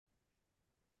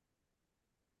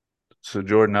So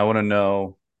Jordan, I want to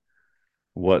know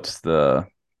what's the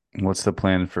what's the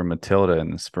plan for Matilda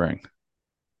in the spring?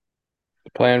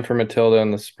 The plan for Matilda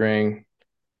in the spring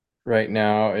right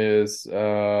now is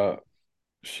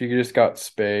she just got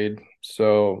spayed,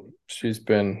 so she's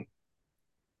been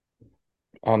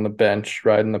on the bench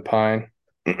riding the pine.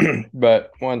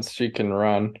 But once she can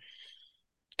run,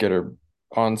 get her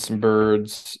on some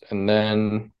birds, and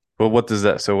then Well, what does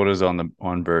that? So what does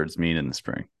on birds mean in the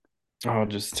spring? I'll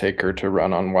just take her to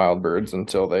run on wild birds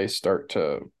until they start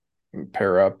to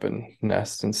pair up and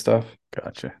nest and stuff.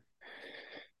 Gotcha.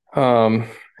 Um,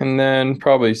 and then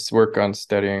probably work on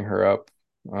steadying her up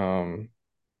um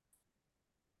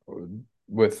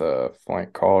with a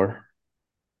flank collar.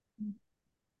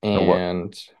 Oh, what?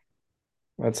 And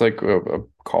that's like a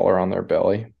collar on their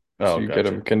belly. So Oh, you get gotcha.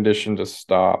 them conditioned to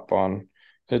stop on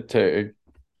it.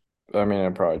 I mean,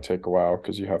 it'd probably take a while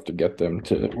because you have to get them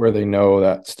to where they know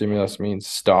that stimulus means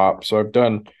stop. So I've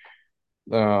done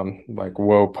like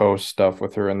whoa post stuff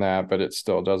with her in that, but it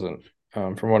still doesn't.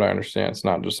 From what I understand, it's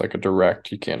not just like a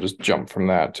direct. You can't just jump from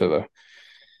that to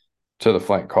the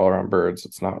flank collar on birds.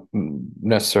 It's not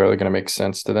necessarily going to make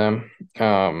sense to them.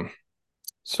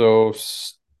 So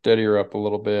steady her up a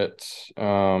little bit.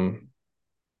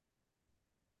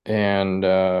 And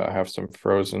have some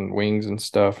frozen wings and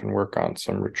stuff and work on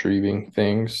some retrieving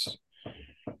things.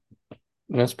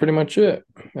 And that's pretty much it.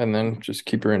 And then just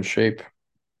keep her in shape.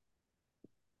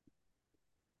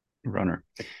 Runner.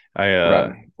 I uh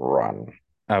Run, run.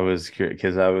 I was curious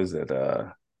because I was at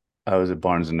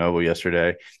Barnes and Noble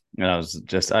yesterday, and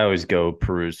I always go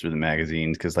peruse through the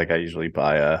magazines because like I usually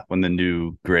buy when the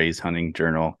new Gray's Hunting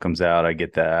Journal comes out, I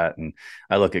get that, and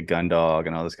I look at Gundog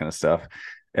and all this kind of stuff,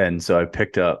 and so I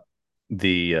picked up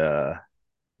the uh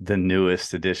the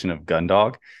newest edition of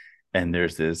Gundog, and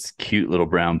there's this cute little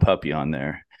brown puppy on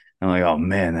there. I'm like, oh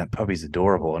man, that puppy's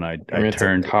adorable, and I I mean, it's a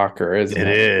turned. cocker, isn't It it?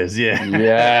 is,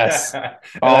 Yes. yeah.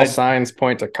 And All signs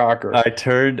point to cocker. I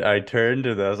turned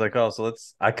to that. I was like, oh, so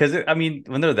because I mean,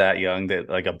 when they're that young, that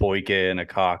like a boykin, a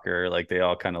cocker, like they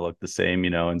all kind of look the same, you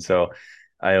know. And so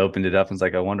I opened it up and was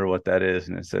like, I wonder what that is.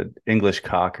 And it said English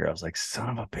cocker. I was like, son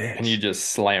of a And you bitch. just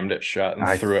slammed it shut and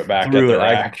I threw it back at threw the it.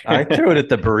 rack. I threw it at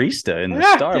the barista in the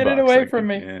Ah, get it Starbucks. away Like, from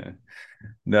me. yeah,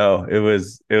 no, it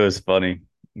was funny,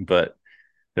 but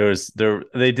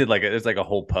they did like it's like a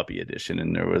whole puppy edition,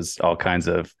 and there was all kinds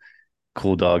of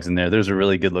cool dogs in there. There's a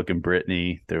really good looking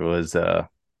Brittany. There was a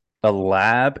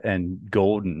lab and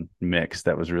golden mix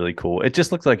that was really cool. It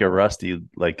just looked like a rusty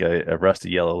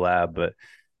yellow lab, but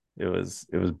it was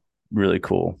really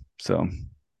cool. So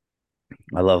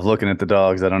I love looking at the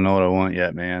dogs. I don't know what I want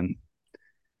yet, man.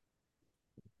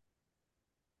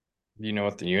 You know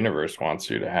what the universe wants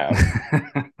you to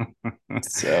have.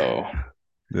 So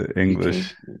The you can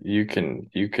English.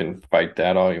 you can fight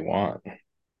that all you want.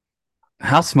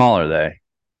 How small are they?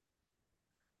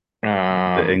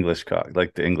 The Um, English cock,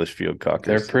 like the English field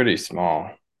they're cockers. pretty small.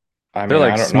 I They're mean,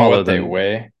 like I don't know smaller what they than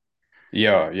weigh.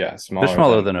 Yeah, they're smaller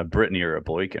smaller than. than a Brittany or a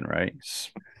Boykin, right?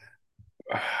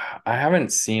 I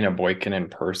haven't seen a Boykin in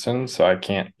person, so I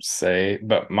can't say.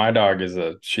 But my dog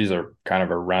she's a kind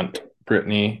of a runt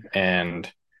Brittany,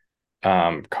 and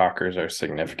cockers are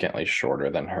significantly shorter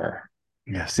than her.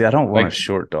 Yeah. See, I don't want a Like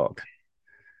short dog.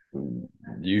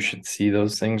 you should see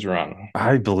those things run.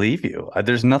 I believe you.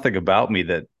 There's nothing about me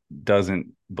that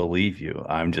doesn't believe you.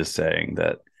 I'm just saying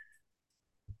that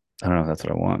I don't know if that's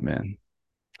what I want, man.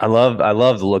 I love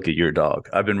the look of your dog.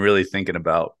 I've been really thinking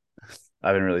about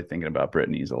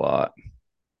Brittany's a lot.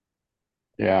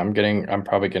 Yeah, I'm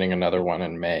probably getting another one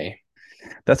in May.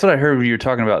 That's what I heard when you were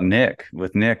talking about Nick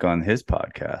with Nick on his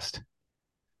podcast.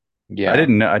 Yeah. I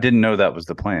didn't know that was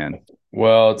the plan.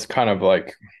 Well, it's kind of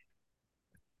like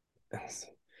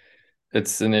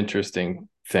it's an interesting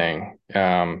thing.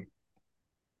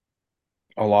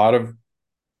 A lot of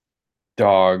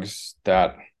dogs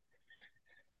that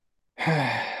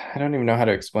I don't even know how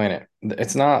to explain it.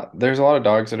 It's not, there's a lot of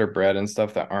dogs that are bred and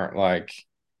stuff that aren't like,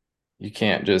 you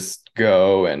can't just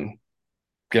go and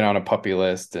get on a puppy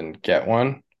list and get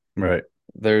one. Right.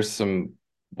 There's some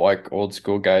like old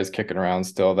school guys kicking around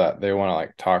still that they want to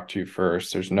like talk to you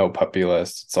first. There's no puppy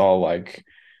list. It's all like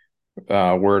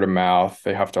word of mouth.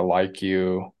 They have to like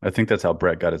you. I think that's how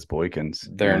Brett got his Boykins.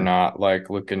 They're Yeah. not like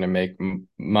looking to make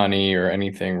money or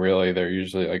anything really. They're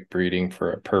usually like breeding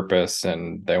for a purpose,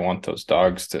 and they want those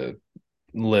dogs to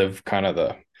live kind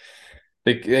of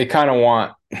they kind of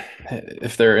want,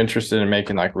 if they're interested in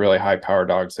making like really high power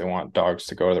dogs, they want dogs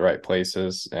to go to the right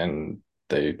places, and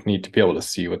they need to be able to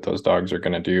see what those dogs are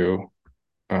going to do.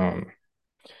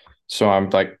 So I'm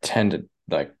like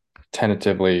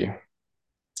tentatively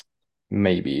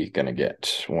maybe gonna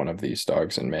get one of these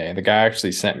dogs in May. The guy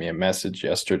actually sent me a message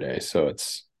yesterday, so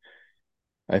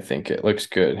I think it looks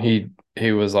good.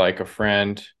 He was like a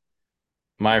friend.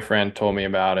 My friend told me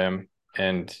about him,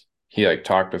 and he like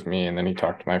talked with me, and then he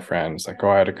talked to my friend. It's like, oh,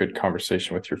 I had a good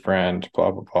conversation with your friend,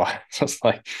 blah blah blah.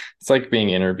 It's like being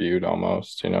interviewed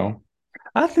almost, you know.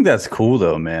 I think that's cool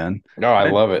though, man. No, I I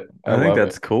love it. I I think love it.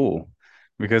 that's cool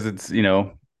because it's,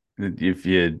 if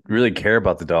you really care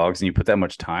about the dogs and you put that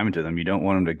much time into them, you don't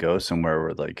want them to go somewhere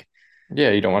where like,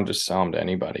 Yeah, you don't want to just sell them to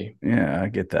anybody. yeah, I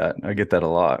get that. I get that a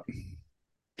lot.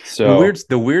 So,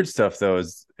 The weird stuff though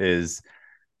is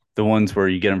the ones where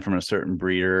you get them from a certain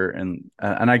breeder, and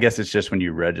I guess it's just when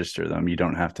you register them, you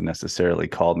don't have to necessarily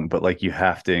call them, but like you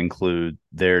have to include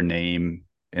their name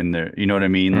in their, you know what I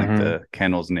mean, like mhm, the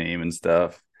kennel's name and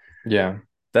stuff. yeah,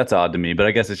 That's odd to me, but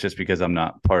I guess it's just because I'm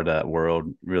not part of that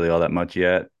world really all that much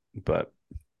yet. But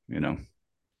you know,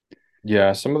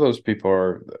 yeah. Some of those people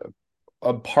are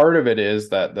a part of it is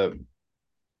that the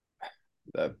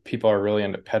people are really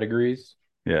into pedigrees.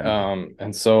 yeah,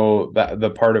 And so that the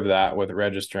part of that with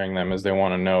registering them is they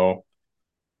want to know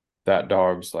that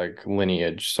dog's like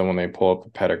lineage. So when they pull up a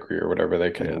pedigree or whatever,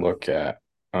 they can yeah, look at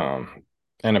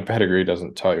and a pedigree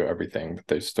doesn't tell you everything, but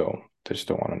they still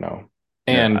want to know.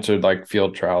 yeah. And to like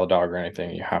field trial a dog or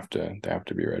anything, they have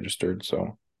to be registered.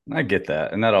 So I get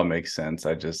that, and that all makes sense.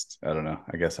 I don't know.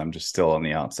 I guess I'm just still on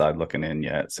the outside looking in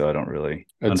yet, so I don't really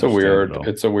understand it all.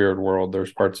 it's a weird world.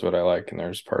 There's parts of it I like, and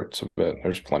there's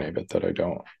plenty of it that I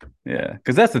don't. Yeah,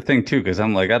 because that's the thing too. Because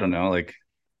I'm like, I don't know, like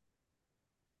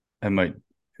I might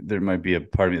there might be a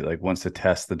part of me that like wants to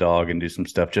test the dog and do some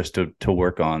stuff just to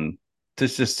work on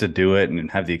just to do it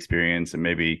and have the experience and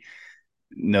maybe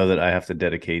know that I have to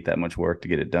dedicate that much work to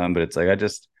get it done. But it's like I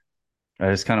just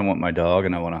kind of want my dog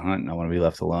and I want to hunt and I want to be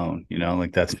left alone.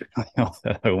 Like that's really all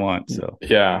that I want. So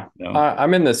Yeah, you know,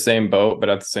 I'm in the same boat, but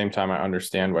at the same time, I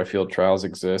understand why field trials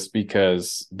exist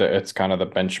because it's kind of the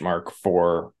benchmark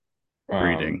for, um,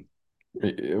 breeding.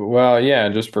 well, yeah,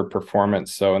 just for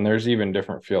performance. So, and there's even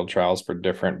different field trials for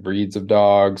different breeds of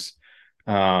dogs.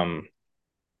 Um,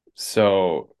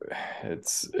 so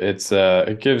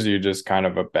it gives you just kind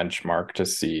of a benchmark to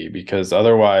see because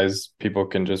otherwise people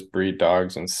can just breed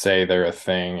dogs and say they're a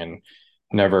thing and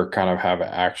never kind of have it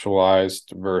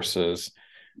actualized versus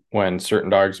when certain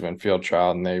dogs have been field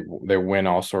trialed and they win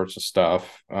all sorts of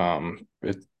stuff.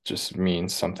 It just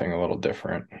means something a little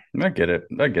different. I get it.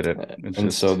 I get it. It's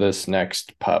And so just this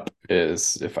next pup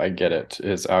is, if I get it,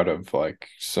 is out of like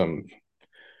some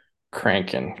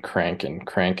cranking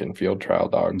field trial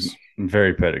dogs.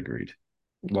 very pedigreed.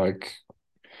 Like,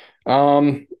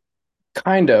 um,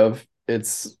 kind of.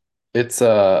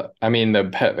 I mean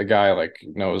the guy like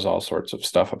knows all sorts of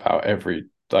stuff about every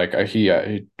like I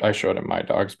showed him my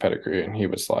dog's pedigree and he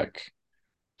was like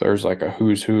there's like a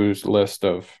who's list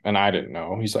of, and I didn't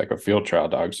know. He's like a field trial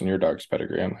dogs in your dog's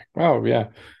pedigree. I'm like, oh yeah,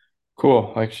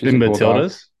 cool. Like she's In a cool dog.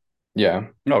 Matilda's? Yeah.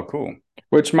 Oh, cool.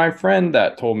 Which my friend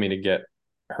that told me to get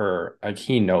her, like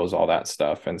he knows all that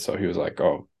stuff. And so he was like,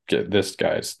 oh, this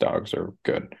guy's dogs are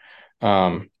good.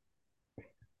 Um,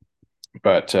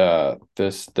 but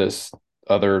this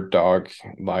other dog,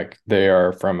 like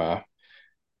they're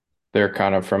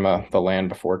kind of from the land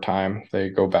before time. They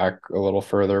go back a little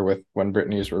further with when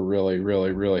Brittany's were really,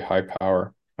 really, really high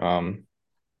power.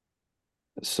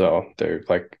 So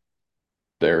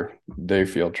they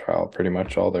field trial pretty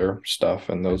much all their stuff,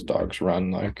 and those dogs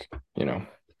run like 1,000,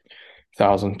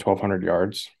 1,200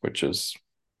 yards, which is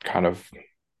kind of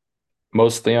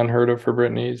mostly unheard of for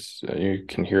Brittany's. You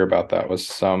can hear about that with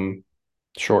some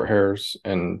short hairs,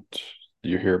 and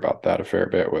you hear about that a fair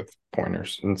bit with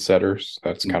pointers and setters.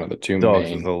 That's kind of the two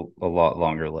Dogs with main. a lot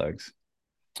longer legs.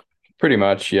 Pretty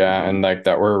much, yeah, and Mhm. like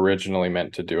that were originally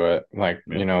meant to do it, like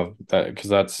Yeah. that because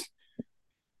that's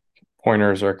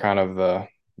pointers are kind of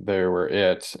they were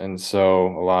it, and so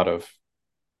a lot of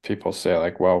people say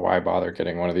like, well, why bother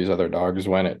getting one of these other dogs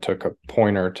when it took a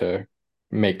pointer to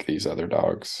make these other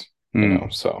dogs,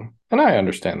 Mm, So, and I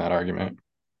understand that argument.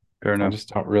 fair I enough. just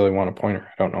don't really want a pointer.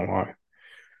 I don't know why.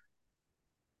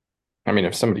 I mean,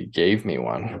 if somebody gave me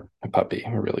one, a puppy,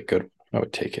 a really good one, I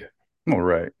would take it. All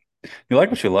right. You like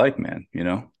what you like, man. I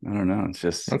don't know. It's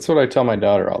just That's what I tell my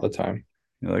daughter all the time.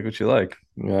 you like what you like.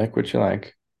 You like what you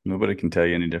like. Nobody can tell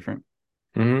you any different.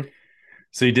 Hmm.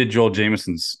 So you did Joel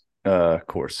Jameson's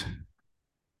course,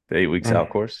 the 8 weeks out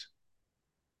course.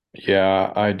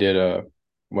 Yeah, I did a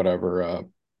whatever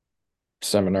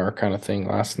seminar kind of thing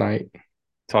last night.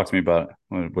 Talk to me about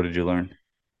it. What did you learn?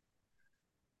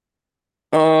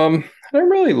 Um, I didn't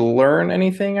really learn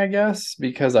anything, I guess,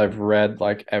 because I've read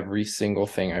like every single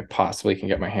thing I possibly can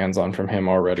get my hands on from him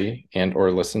already and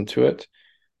or listen to it.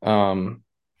 Um,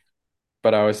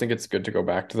 but I always think it's good to go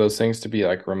back to those things to be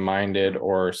like reminded,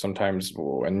 or sometimes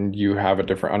when you have a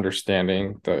different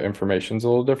understanding, the information's a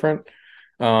little different.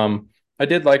 Um, I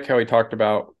did like how he talked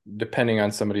about depending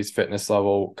on somebody's fitness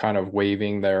level, kind of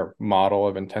waiving their model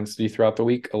of intensity throughout the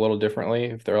week a little differently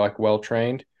if they're like well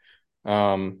trained.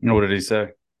 Um, What did he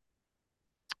say?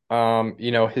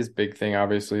 his big thing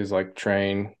obviously is like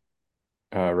train,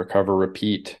 recover,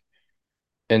 repeat.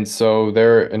 And so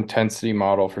their intensity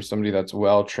model for somebody that's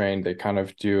well trained, they kind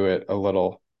of do it a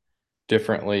little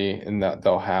differently in that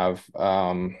they'll have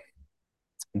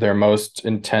their most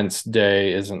intense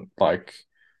day isn't like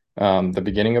the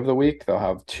beginning of the week. They'll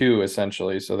have two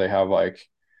essentially. So they have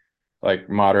like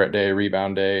moderate day,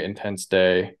 rebound day, intense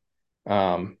day,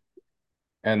 um,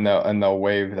 and they'll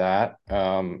waive that.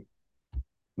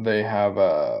 They have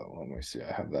let me see,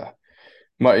 I have the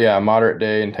yeah, moderate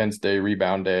day, intense day,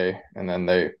 rebound day, and then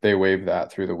they waive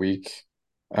that through the week.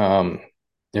 Um,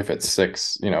 if it's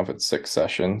six, if it's 6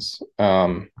 sessions,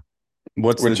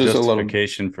 What's the which is a little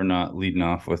justification for not leading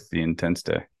off with the intense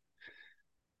day?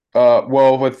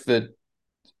 well with the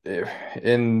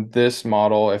in this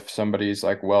model, if somebody's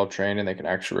like well trained and they can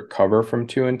actually recover from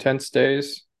 2 intense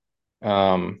days,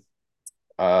 um,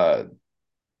 uh,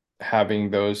 having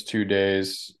those 2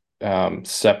 days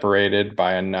separated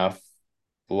by enough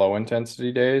low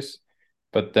intensity days,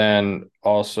 but then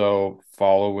also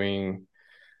following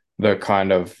the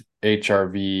kind of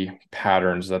HRV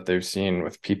patterns that they've seen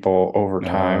with people over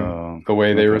time, Oh, the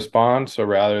way they okay. respond. So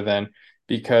rather than,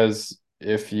 because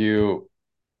if you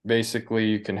basically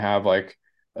you can have like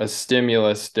a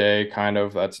stimulus day kind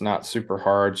of that's not super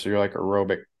hard, so you're like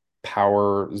aerobic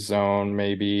power zone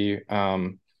maybe,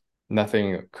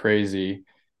 nothing crazy,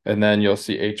 and then you'll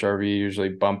see HRV usually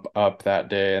bump up that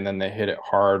day, and then they hit it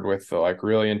hard with the like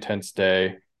really intense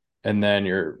day, and then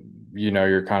you're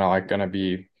kind of like going to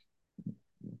be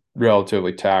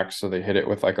relatively taxed, so they hit it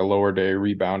with like a lower day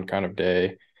rebound kind of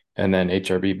day, and then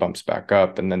HRV bumps back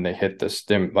up, and then they hit the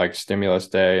stimulus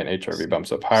day, and HRV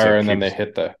bumps up So higher, it and then they keeps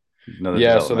hit the another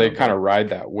yeah, so they developmental kind day. of ride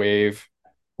that wave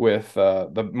with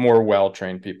the more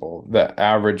well-trained people. The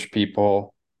average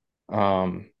people,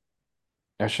 um,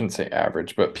 I shouldn't say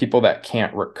average, but people that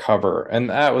can't recover. And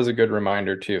that was a good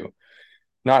reminder too.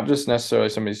 Not just necessarily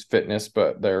somebody's fitness,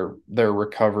 but their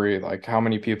recovery, like how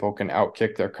many people can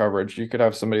outkick their coverage. You could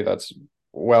have somebody that's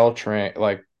well trained,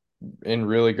 like in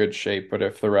really good shape, but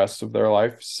if the rest of their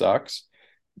life sucks,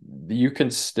 you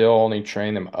can still only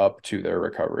train them up to their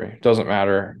recovery. Doesn't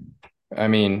matter. I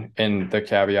mean, and the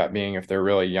caveat being if they're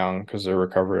really young, because their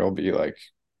recovery will be like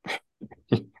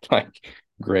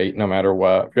great no matter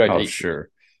what. If you're like Oh, 18, sure.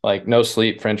 like no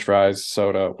sleep, French fries,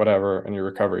 soda, whatever, and your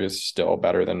recovery is still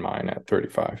better than mine at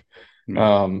 35.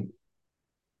 Yeah. Um,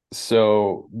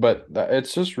 but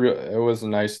it's just real. It was a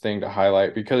nice thing to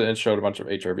highlight because it showed a bunch of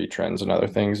HRV trends and other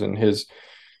things. And his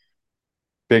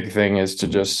big thing is to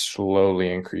just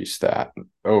slowly increase that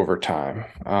over time.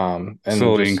 And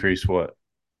Slowly just increase what?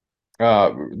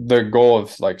 the goal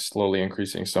of like slowly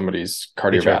increasing somebody's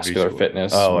HRV cardiovascular score.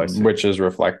 fitness, Oh, I see. which is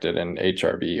reflected in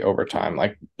HRV over time,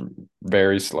 like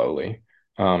very slowly.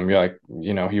 You're like,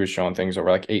 he was showing things over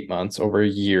like 8 months, over a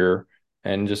year,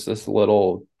 and just this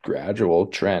little gradual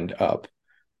trend up.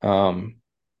 Um,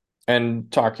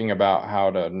 and talking about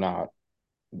how to not,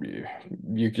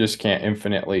 you just can't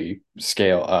infinitely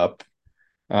scale up.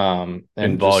 In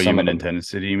And just some volume of and the,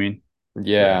 intensity, you mean?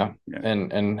 Yeah. yeah, Yeah.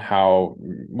 and how,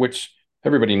 which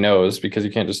everybody knows because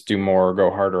you can't just do more or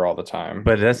go harder all the time.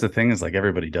 But that's the thing is like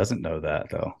everybody doesn't know that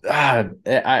though.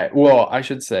 I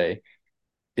should say,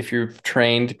 if you've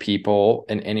trained people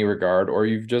in any regard, or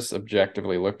you've just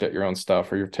objectively looked at your own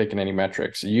stuff, or you've taken any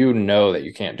metrics, you know that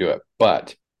you can't do it,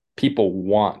 but people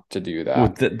want to do Well,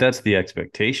 that. that's the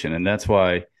expectation. And that's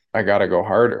why, I got to go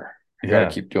harder. I got to yeah.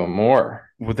 keep doing more.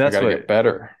 Well, I that's got to what get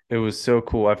better. it was so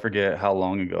cool. I forget how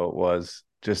long ago it was.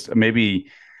 Just maybe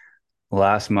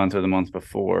last month or the month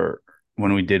before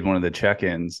when we did one of the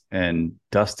check-ins and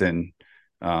Dustin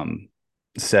um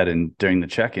said in during the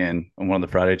check-in on one of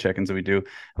the Friday check-ins that we do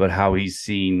about how he's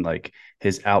seen like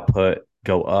his output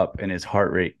go up and his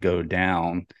heart rate go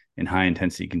down in high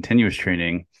intensity continuous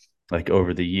training like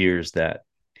over the years that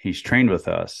he's trained with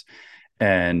us,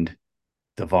 and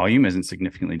the volume isn't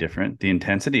significantly different, the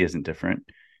intensity isn't different,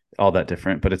 all that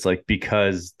different, but it's like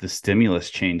because the stimulus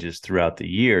changes throughout the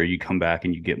year, you come back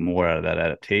and you get more out of that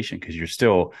adaptation because you're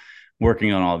still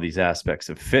working on all these aspects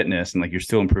of fitness, and like you're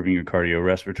still improving your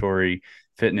cardiorespiratory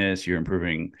fitness, you're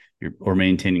improving your or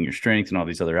maintaining your strength and all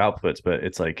these other outputs, but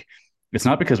it's like It's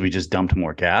not because we just dumped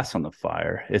more gas on the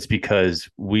fire. It's because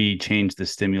we changed the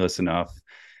stimulus enough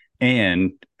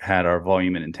and had our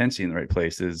volume and intensity in the right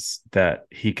places that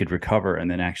he could recover and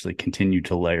then actually continue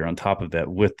to layer on top of that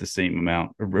with the same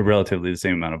amount, relatively the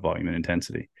same amount of volume and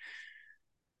intensity.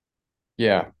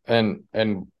 Yeah. And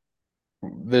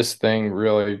this thing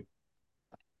really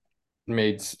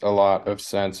made a lot of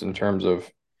sense in terms of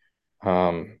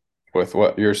um with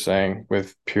what you're saying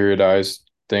with periodized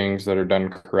things that are done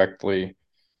correctly.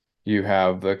 You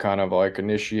have the kind of like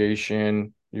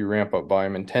initiation, you ramp up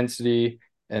volume intensity,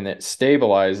 and it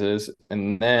stabilizes,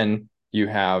 and then you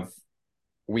have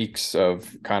weeks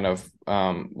of kind of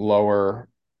lower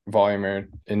volume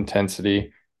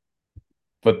intensity.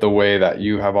 But the way that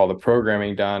you have all the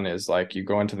programming done is like you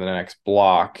go into the next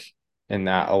block, and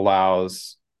that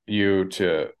allows you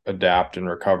to adapt and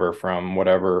recover from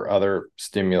whatever other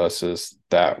stimuluses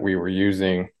that we were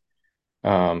using,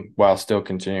 while still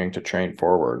continuing to train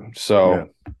forward. Yeah. So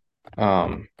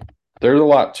um, there's a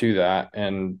lot to that,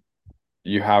 and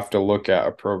you have to look at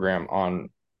a program on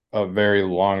a very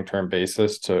long-term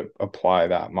basis to apply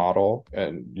that model,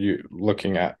 and you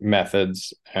looking at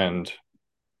methods and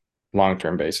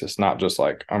long-term basis, not just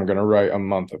like I'm going to write a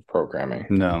month of programming.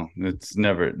 No, it's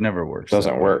never works that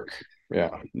Doesn't way. work. Yeah.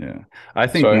 Yeah. I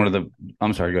think one So of the,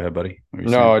 I'm sorry, go ahead, buddy. What are you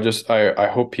no, saying? I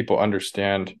hope people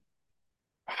understand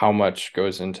how much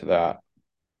goes into that.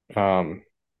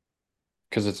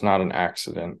 Because it's not an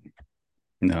accident.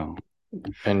 No.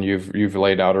 And you've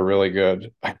laid out a really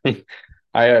good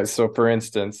I so for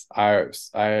instance, I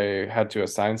had to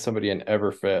assign somebody an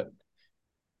Everfit,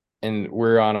 and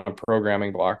we're on a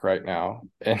programming block right now,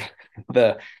 and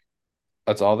the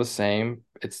that's all the same.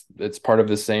 It's part of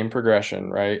the same progression,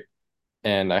 right?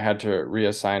 And I had to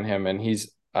reassign him, and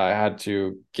I had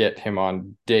to get him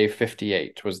on day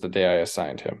 58 was the day I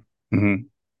assigned him.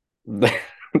 Mm-hmm.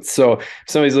 So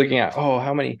somebody's looking at, oh,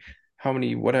 how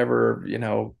many whatever,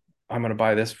 I'm gonna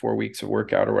buy this 4 weeks of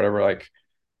workout or whatever. Like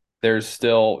there's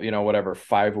still, whatever,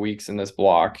 5 weeks in this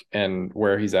block, and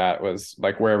where he's at was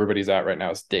like where everybody's at right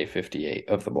now is day 58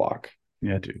 of the block.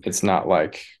 Yeah, dude. It's not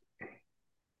like,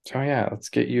 so yeah, let's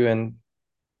get you in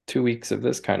 2 weeks of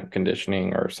this kind of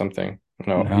conditioning or something.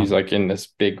 No, he's No, like in this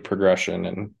big progression,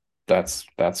 and that's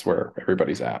where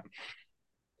everybody's at,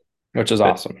 which is but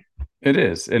awesome. it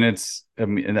is. And it's, I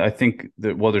mean, and I think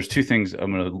that, well, there's two things.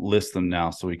 I'm going to list them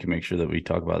now so we can make sure that we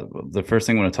talk about it. The first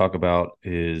thing I want to talk about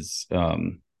is,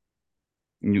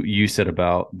 you said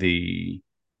about you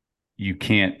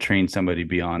can't train somebody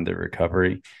beyond their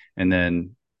recovery. And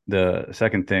then the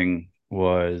second thing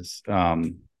was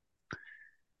talking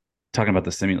about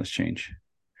the stimulus change.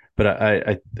 But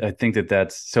I think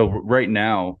that's so right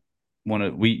now.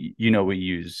 We we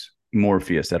use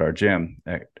Morpheus at our gym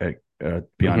at Beyond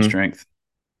Mm-hmm. Strength,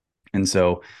 and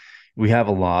so we have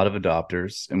a lot of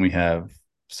adopters, and we have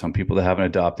some people that haven't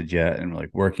adopted yet, and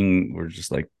we're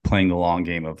just like playing the long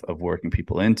game of working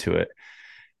people into it.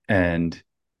 And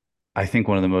I think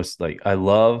one of the most, like, I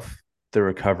love the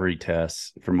recovery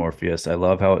tests for Morpheus. I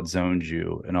love how it zones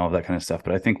you and all of that kind of stuff.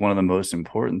 But I think one of the most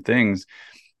important things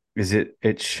is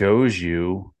it shows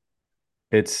you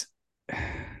it's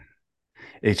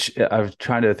I was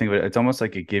trying to think of it. It's almost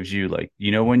like it gives you, like,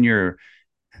 when you're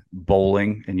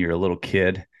bowling and you're a little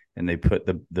kid and they put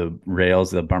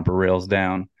the bumper rails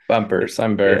down. Bumpers.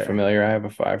 I'm very Yeah. familiar. I have a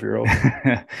 5-year-old.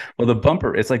 Well, the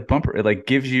bumper, it's like bumper, it like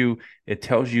gives you, it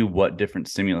tells you what different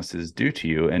stimuluses do to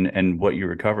you, and what you're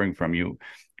recovering from,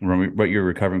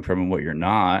 and what you're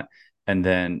not, and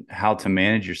then how to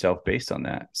manage yourself based on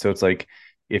that. So it's like,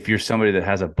 if you're somebody that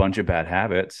has a bunch of bad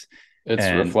habits, It's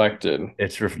and reflected.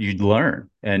 you learn,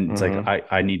 and it's like,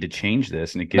 Mm-hmm. I need to change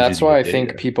this, and it gives you That's the why I think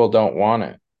idea. people don't want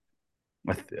it.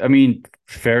 I mean,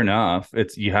 fair enough.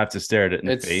 It's, you have to stare at it in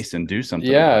the It's face and do something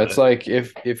Yeah, about it's it. like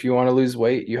if you want to lose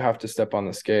weight, you have to step on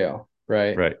the scale,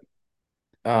 right? Right.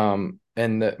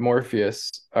 And the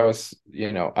Morpheus, I was,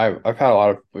 I've had a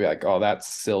lot of people be like, oh, that's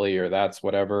silly or that's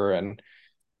whatever, and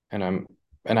I'm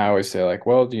and I always say like,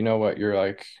 well, do you know what you're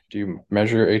like? Do you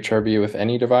measure HRV with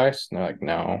any device? And they're like,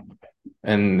 no.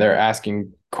 And they're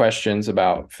asking questions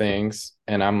about things,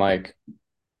 and I'm like,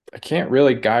 I can't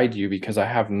really guide you because I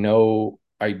have no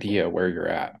idea where you're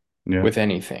at Yeah. with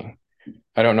anything.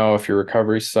 I don't know if your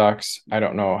recovery sucks. I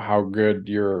don't know how good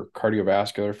your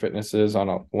cardiovascular fitness is on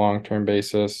a long-term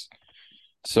basis.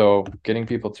 So getting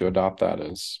people to adopt that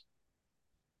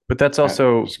But that's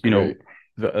also, is great.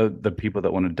 the people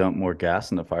that want to dump more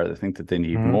gas in the fire, they think that they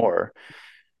need Mm-hmm. more.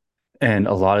 And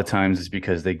a lot of times it's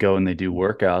because they go and they do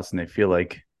workouts and they feel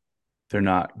like they're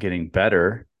not getting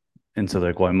better. And so they're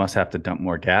like, well, I must have to dump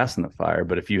more gas in the fire.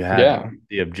 But if you had Yeah.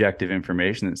 the objective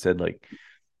information that said, like,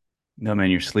 no,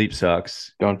 man, your sleep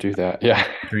sucks. Don't do that. Yeah.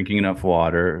 Drinking enough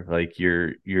water, like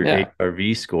your Yeah.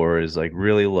 HRV score is like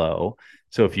really low.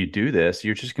 So if you do this,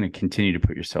 you're just going to continue to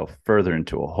put yourself further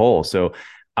into a hole. So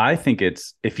I think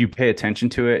it's if you pay attention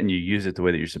to it and you use it the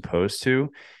way that you're supposed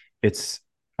to, it's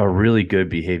a really good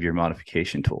behavior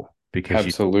modification tool because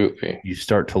Absolutely. you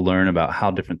start to learn about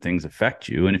how different things affect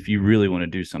you. And if you really want to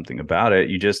do something about it,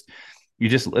 you just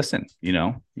listen,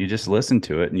 you just listen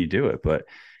to it and you do it. But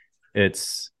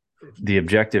it's the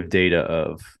objective data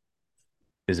of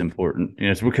is important.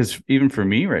 It's because even for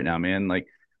me right now, man, like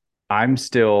I'm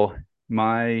still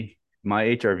my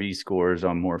HRV scores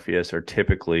on Morpheus are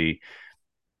typically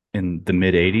in the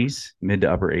mid 80s, mid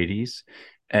to upper 80s.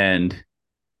 And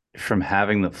from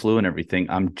having the flu and everything,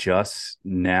 I'm just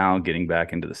now getting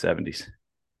back into the 70s.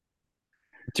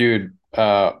 Dude,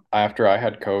 after I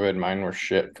had COVID, mine were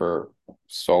shit for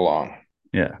so long.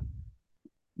 Yeah.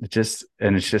 It's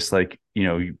just like,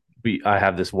 I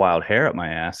have this wild hair up my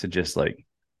ass. It just like,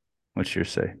 what's your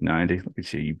say? 90. Look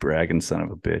at you, you bragging son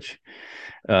of a bitch.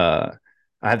 Uh,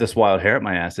 I have this wild hair up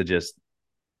my ass to just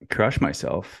crush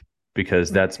myself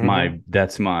because that's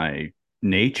my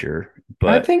nature. I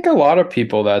But think a lot of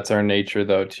people, that's our nature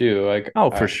though too. Like oh,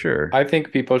 for I sure. I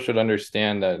think people should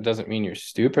understand that it doesn't mean you're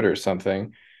stupid or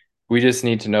something. We just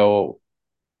need to know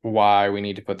why we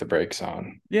need to put the brakes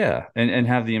on. Yeah. And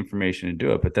have the information to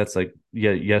do it. But that's like,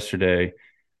 yeah, yesterday,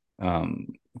 um,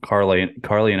 Carly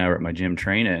and I were at my gym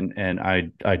training and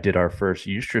I did our first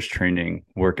eustress training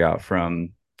workout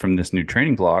from this new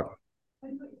training block.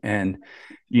 And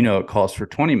it calls for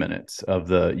 20 minutes of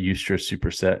the eustress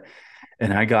superset.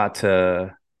 And I got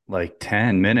to like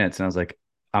 10 minutes and I was like,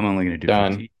 I'm only going to do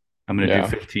Done. 15. I'm going to do Yeah.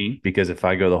 15 because if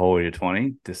I go the whole way to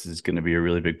 20, this is going to be a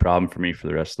really big problem for me for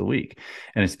the rest of the week.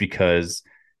 And it's because,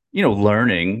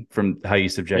 learning from how you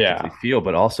subjectively Yeah. feel,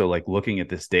 but also like looking at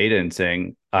this data and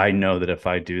saying, I know that if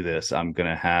I do this, I'm going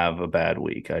to have a bad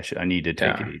week. I need to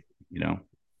take it Yeah. easy.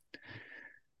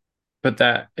 But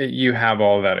that you have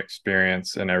all that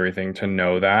experience and everything to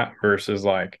know that versus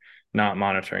like not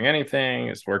monitoring anything.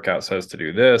 His workout says to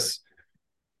do this,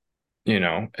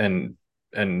 and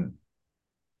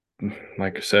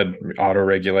like I said, auto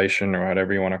regulation or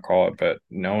whatever you want to call it, but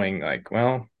knowing like,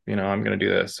 well, I'm going to do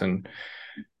this. And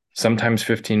sometimes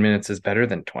 15 minutes is better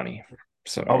than 20.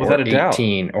 So, Oh, without or a doubt.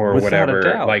 18 or Without a whatever.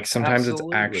 doubt. Like sometimes it's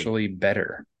Absolutely. actually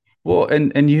better Well,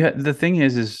 and the thing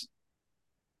is just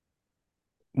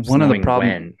one of the knowing problem.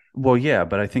 when. Well, yeah,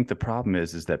 but I think the problem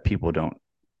is that people don't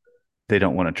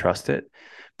want to trust it,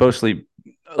 mostly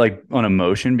like on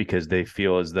emotion because they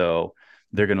feel as though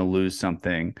they're going to lose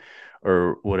something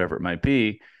or whatever it might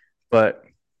be. But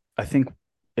I think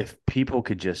if people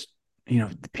could just,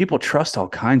 people trust all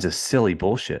kinds of silly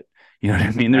bullshit. You know what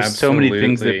I mean? There's so many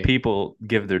things that Absolutely. people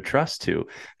give their trust to,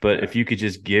 but if you could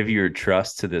just give your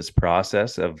trust to this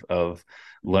process of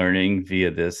learning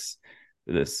via this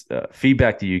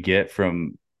feedback that you get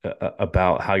from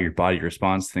about how your body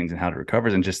responds to things and how it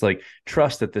recovers, and just like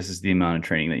trust that this is the amount of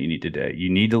training that you need today. You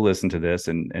need to listen to this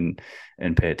and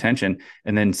pay attention,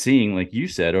 and then seeing, like you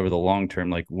said, over the long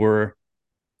term, like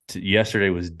yesterday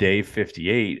was day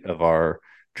 58 of our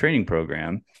training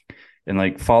program, and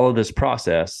like follow this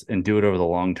process and do it over the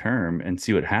long term and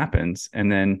see what happens,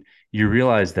 and then you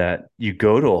realize that you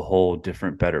go to a whole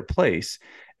different better place,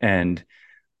 and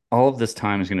all of this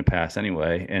time is going to pass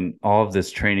anyway, and all of this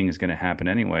training is going to happen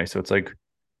anyway. So it's like,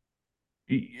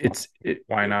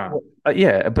 Why not?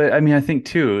 yeah. But I mean, I think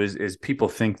too is people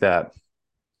think that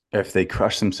if they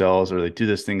crush themselves or they do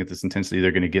this thing at this intensity,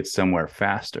 they're going to get somewhere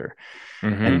faster,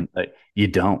 Mm-hmm. and like you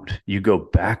don't. You go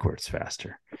backwards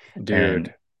faster, and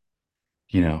Dude,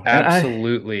 and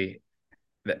absolutely.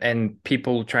 And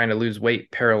people trying to lose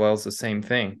weight parallels the same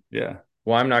thing. yeah.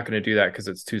 Well, I'm not going to do that because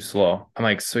it's too slow. I'm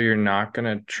like, so you're not going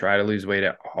to try to lose weight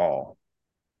at all.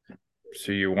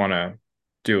 So you want to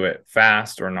do it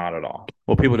fast or not at all.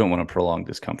 Well, people don't want to prolong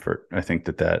discomfort. I think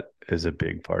that is a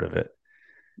big part of it.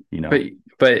 You But know,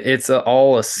 but it's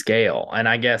all a scale. And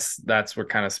I guess that's what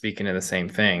kind of speaking to the same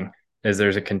thing is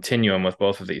there's a continuum with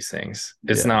both of these things.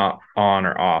 It's yeah. not on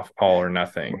or off, all or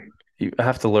nothing, You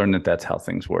have to learn that that's how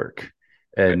things work,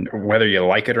 and whether you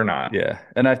like it or not. yeah.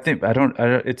 And I think I don't.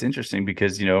 It's interesting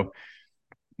because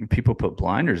people put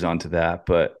blinders onto that,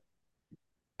 but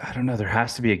I don't know. There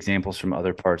has to be examples from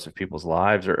other parts of people's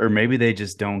lives, or maybe they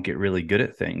just don't get really good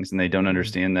at things and they don't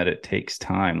understand that it takes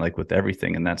time, like with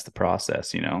everything, and that's the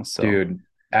process. So, Dude,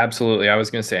 absolutely. I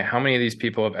was going to say, how many of these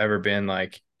people have ever been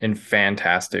like in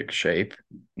fantastic shape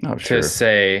oh, to sure.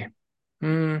 say,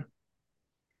 hmm,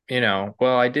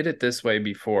 well, I did it this way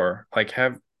before. Like,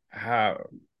 have how?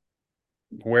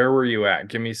 where were you at?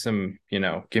 Give me some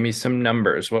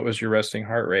numbers. What was your resting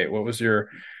heart rate? What was your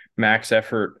max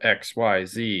effort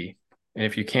XYZ? And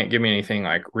if you can't give me anything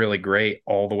like really great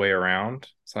all the way around,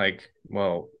 it's like,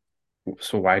 well,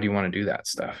 so why do you want to do that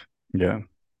stuff? Yeah.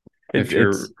 If your,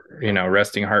 It's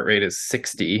resting heart rate is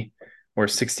 60 or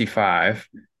 65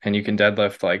 and you can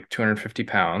deadlift like 250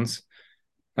 pounds,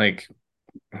 like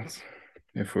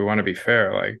if we want to be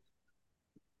fair, like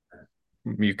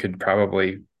you could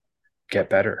probably get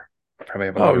better. Probably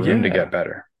have a lot oh of room to yeah. get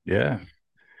better. Yeah.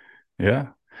 Yeah.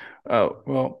 Oh,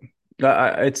 well,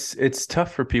 it's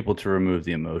tough for people to remove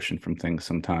the emotion from things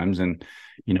sometimes, and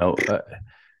you know,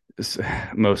 s-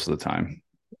 most of the time,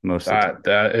 most of the time.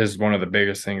 That is one of the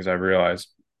biggest things I've realized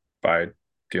by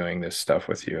doing this stuff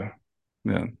with you.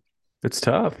 Yeah. It's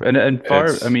tough. And I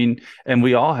It's mean, and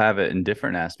we all have it in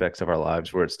different aspects of our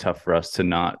lives where it's tough for us to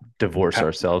not divorce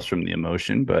ourselves from the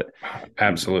emotion, but you know,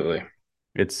 absolutely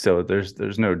it's so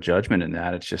there's no judgment in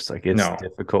that. It's just like it's no.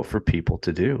 difficult for people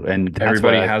to do. And that's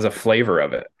Everybody why has a flavor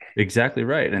of it. exactly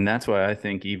right. And that's why I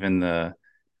think even the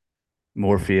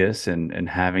Morpheus and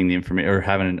having the information or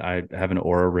I have an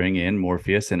Aura ring in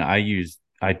Morpheus and I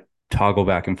toggle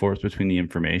back and forth between the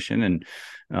information and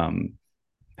um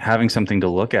having something to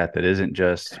look at that isn't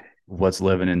just what's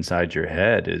living inside your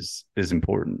head is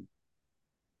important.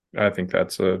 I think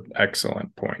that's an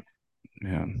excellent point.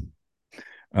 Yeah.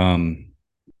 Um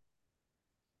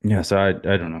yeah, so I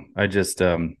don't know. I just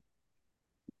I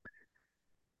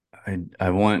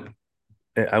want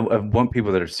I want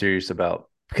people that are serious about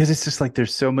because it's just like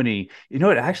there's so many, it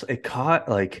actually it caught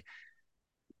like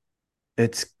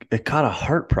it caught a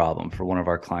heart problem for one of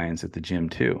our clients at the gym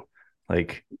too.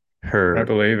 Like I her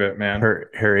believe it, man. her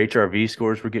HRV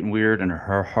scores were getting weird and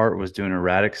her heart was doing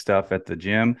erratic stuff at the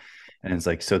gym. And it's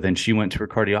like, so then she went to her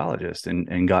cardiologist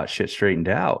and got shit straightened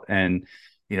out. And,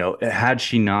 had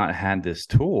she not had this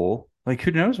tool, like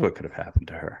who knows what could have happened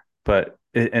to her.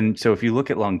 And so if you look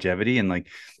at longevity and like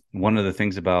one of the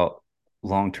things about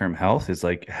long-term health is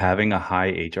like having a high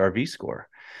HRV score.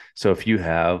 So if you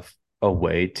have a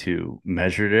way to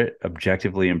measure it,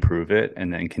 objectively improve it,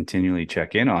 and then continually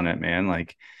check in on it, man,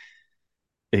 like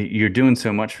you're doing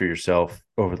so much for yourself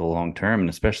over the long term, and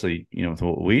especially with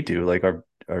what we do, like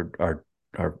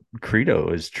our credo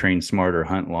is train smarter,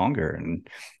 hunt longer, and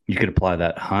you could apply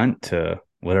that hunt to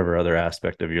whatever other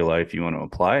aspect of your life you want to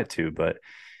apply it to. But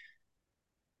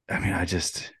I mean, I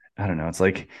don't know. It's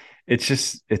like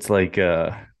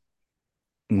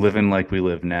living like we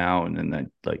live now, and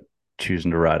then like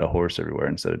choosing to ride a horse everywhere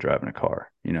instead of driving a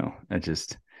car. I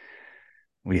just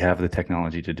we have the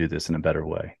technology to do this in a better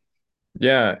way.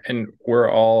 Yeah, and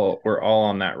we're all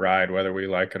on that ride, whether we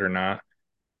like it or not.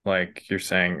 Like you're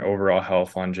saying, overall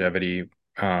health, longevity,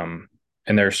 and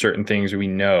there are certain things we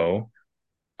know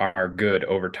are good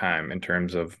over time in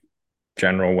terms of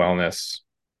general wellness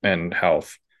and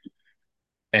health.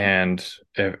 And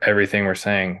if everything we're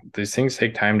saying, these things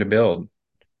take time to build.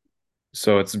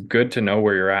 So it's good to know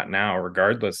where you're at now,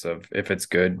 regardless of if it's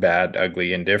good, bad,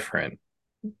 ugly, indifferent.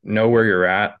 Know where you're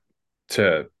at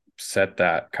to set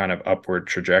that kind of upward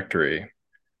trajectory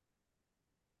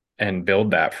and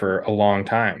build that for a long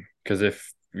time. Because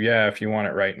if you want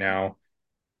it right now,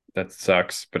 that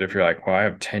sucks. But if you're like, well, I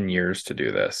have 10 years to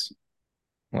do this,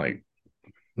 like,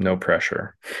 no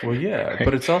pressure. Well, yeah,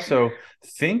 but it's also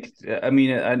I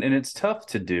mean, and it's tough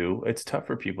to do. It's tough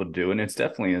for people to do, and it's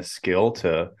definitely a skill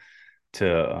to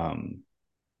to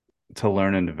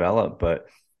learn and develop. But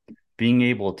being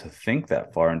able to think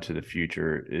that far into the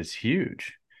future is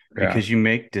huge Yeah. because you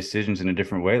make decisions in a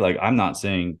different way. Like I'm not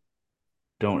saying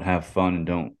don't have fun and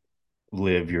don't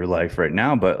live your life right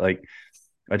now, but like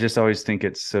I just always think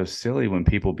it's so silly when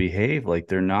people behave like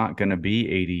they're not going to be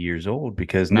 80 years old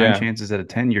because nine Yeah. chances out of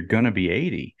 10, you're going to be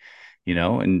 80,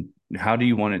 and how do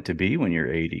you want it to be when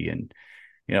you're 80? And,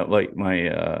 like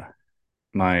my,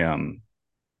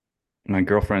 my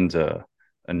girlfriend's a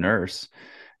nurse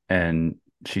and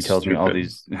she tells me all Stupid.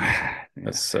 these, yeah.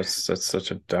 That's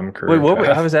such a dumb Wait, career I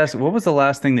path. was asking, what was the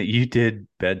last thing that you did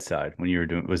bedside when you were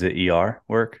doing, was it ER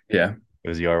work? Yeah. It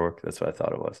was ER work. That's what I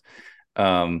thought it was.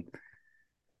 Um,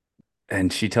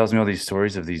 and she tells me all these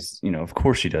stories of these, of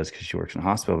course she does because she works in a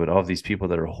hospital, but all of these people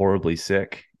that are horribly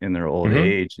sick in their old Hmm.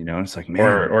 age, it's like, man,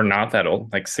 Or not that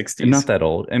old, like not 60s. that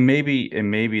old. And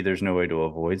maybe there's no way to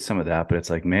avoid some of that, but it's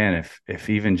like, man, if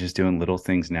even just doing little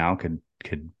things now could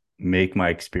make my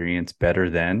experience better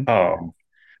then, Oh,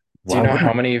 do you why know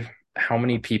wouldn't it? how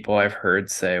many people I've heard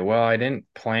say, "Well, I didn't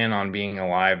plan on being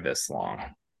alive this long."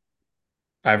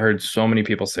 I've heard so many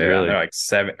people say that. And they're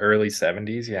Really? like early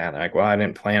 70s. Yeah. They're like, well, I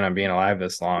didn't plan on being alive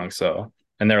this long. So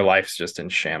and their life's just in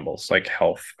shambles, like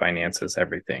health, finances,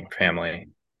 everything, family.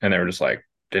 And they were just like,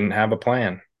 didn't have a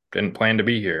plan, didn't plan to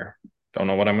be here, don't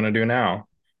know what I'm going to do now.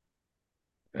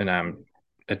 And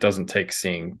it doesn't take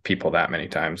seeing people that many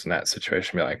times in that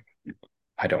situation to be like,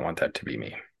 I don't want that to be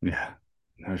me. Yeah.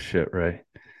 No shit, right?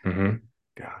 Mm-hmm.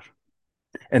 Gosh.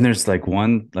 And there's like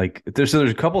one like there's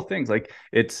a couple things like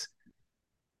it's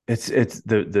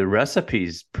the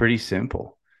recipe's pretty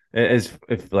simple. As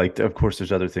if like of course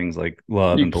there's other things like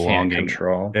love You and can't belonging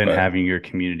control, and but having your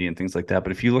community and things like that.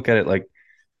 But if you look at it like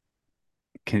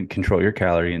can control your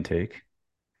calorie intake,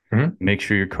 mm-hmm. make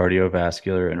sure your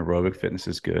cardiovascular and aerobic fitness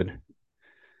is good,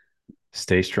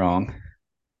 stay strong,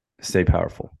 stay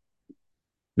powerful,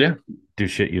 Yeah. do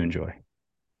shit you enjoy.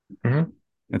 Mm-hmm.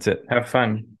 That's it. Have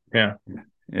fun. Yeah.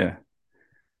 Yeah.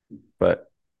 But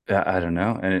I don't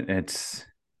know. And it's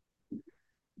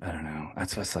I don't know.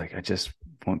 That's what's like I just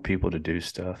want people to do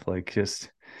stuff like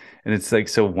just and it's like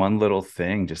so one little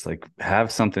thing, just like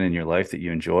have something in your life that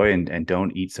you enjoy and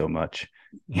don't eat so much.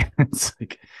 It's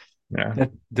like Yeah.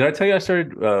 did I tell you I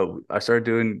started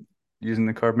doing using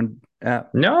the Carbon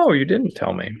app? No, you didn't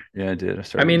tell me. Yeah, I did. I I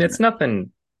started mean, using it's it.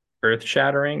 nothing earth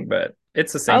shattering, but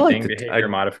it's the I same like thing, it. behavior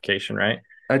modification, right?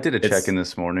 I did a check It's in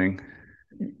this morning.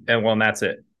 and well, and that's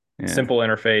it. Yeah. Simple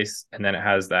interface, and then it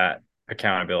has that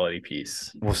accountability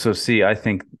piece. Well, so see, I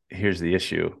think here's the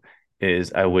issue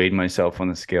is I weighed myself on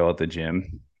the scale at the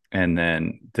gym and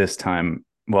then this time,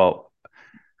 well,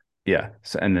 yeah.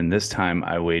 So, and then this time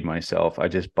I weighed myself. I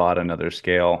just bought another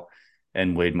scale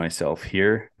and weighed myself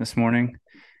here this morning.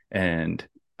 And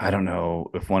I don't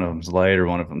know if one of them's light or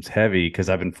one of them's heavy because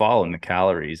I've been following the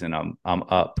calories and I'm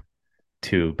up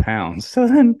 2 pounds. So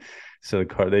the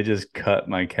car they just cut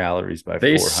my calories by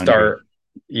They 400. start,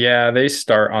 yeah, they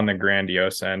start on the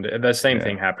grandiose end. The same Yeah.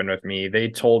 thing happened with me. They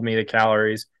told me the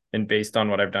calories, and based on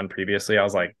what I've done previously, I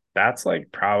was like, that's like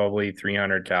probably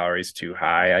 300 calories too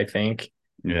high, I think.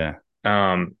 Yeah.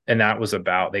 And that was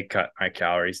about, they cut my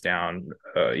calories down,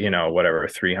 whatever,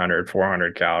 300,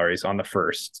 400 calories on the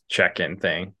first check-in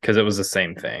thing, because it was the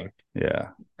same thing. Yeah.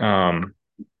 Um,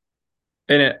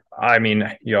 and I mean,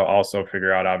 you'll also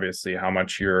figure out obviously how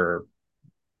much your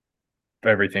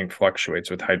everything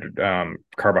fluctuates with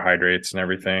carbohydrates and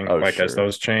everything. Oh, Like as sure.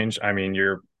 those change, I mean,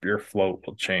 your float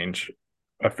will change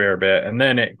a fair bit, and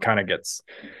then it kind of gets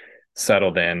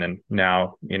settled in, and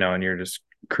now and you're just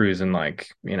cruising like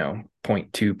zero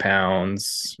point 0.2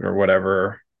 pounds or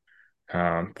whatever,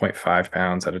 0.5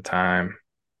 pounds at a time.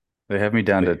 They have me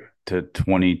down to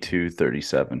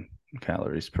 2237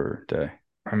 calories per day.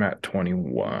 I'm at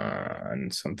 21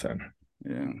 something.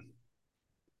 Yeah.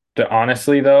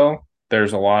 Honestly, though,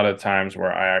 there's a lot of times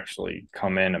where I actually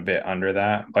come in a bit under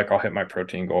that. Like I'll hit my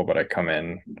protein goal, but I come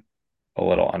in a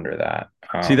little under that.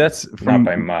 See, that's Not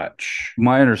by from much.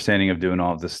 my understanding of doing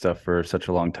all of this stuff for such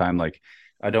a long time. Like,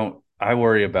 I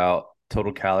worry about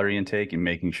total calorie intake and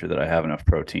making sure that I have enough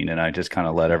protein. And I just kind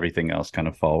of let everything else kind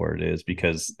of fall where it is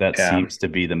because that Yeah, seems to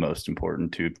be the most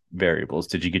important two variables.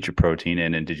 Did you get your protein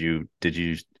in and did you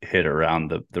hit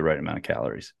around the right amount of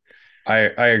calories? I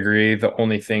agree. The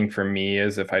only thing for me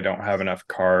is if I don't have enough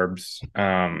carbs,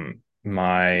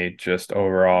 my just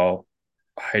overall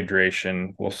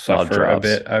hydration will All suffer a drops.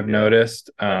 bit, I've Yeah, noticed.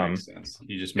 that makes sense.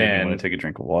 You just made me want And to take a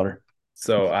drink of water.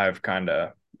 so I've kind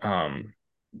of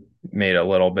made a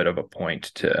little bit of a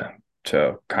point to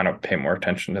kind of pay more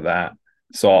attention to that.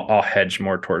 So I'll hedge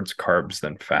more towards carbs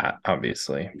than fat,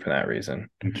 obviously, for that reason.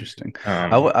 Interesting.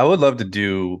 Um, I would love to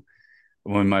do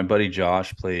when my buddy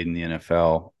Josh played in the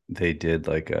NFL, they did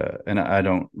like and I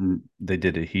don't, they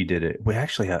did it. He did it. We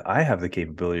actually have, I have the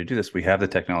capability to do this. We have the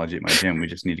technology at my gym. We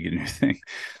just need to get a new thing.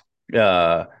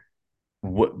 Uh,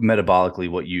 what metabolically,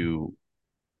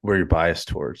 where you're biased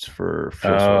towards for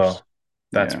fuel oh, source.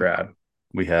 that's Yeah. rad.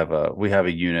 We have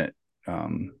a unit,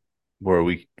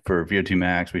 where for VO2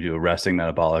 max, we do a resting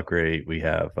metabolic rate. We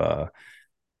have,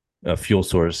 a fuel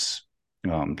source,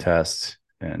 test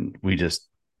and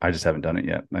I just haven't done it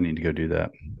yet. I need to go do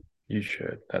that. You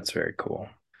should. That's very cool.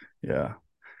 Yeah.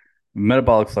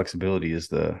 Metabolic flexibility is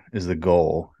the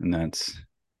goal. And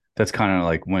that's kind of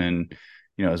like when,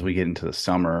 as we get into the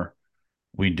summer,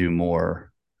 we do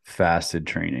more fasted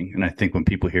training. And I think when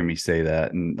people hear me say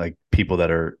that and like people that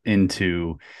are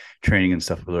into training and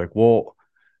stuff, they're like, well,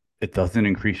 it doesn't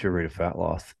increase your rate of fat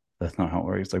loss. That's not how it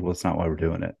works. It's like, well, it's not why we're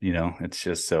doing it. It's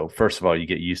just so first of all, you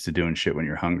get used to doing shit when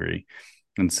you're hungry.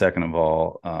 And second of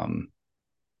all,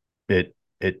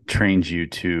 it trains you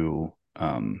to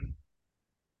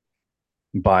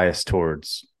bias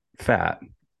towards fat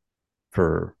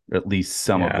for at least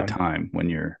some of the Yeah. time when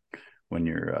you're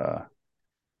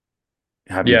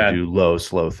having to Yeah, do low,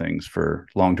 slow things for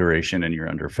long duration and you're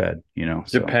underfed,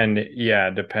 So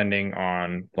depending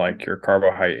on like your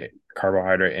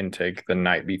carbohydrate intake the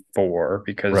night before, right.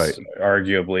 because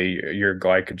arguably your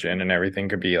glycogen and everything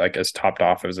could be like as topped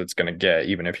off as it's going to get,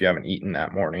 even if you haven't eaten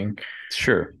that morning.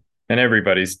 Sure. And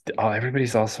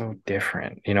everybody's also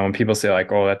different. When people say like,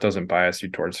 "Oh, that doesn't bias you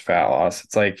towards fat loss,"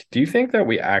 it's like, do you think that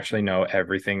we actually know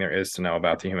everything there is to know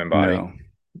about the human body? No,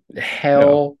 no,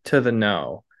 Hell to the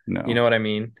no. You no. know what I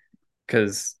mean?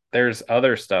 Because there's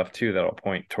other stuff too that'll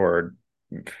point toward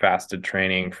fasted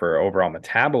training for overall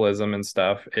metabolism and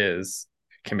stuff is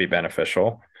can be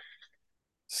beneficial.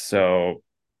 So,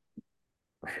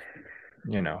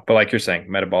 but like you're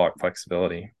saying, metabolic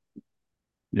flexibility.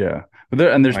 Yeah. But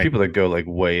there's Like, people that go like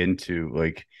way into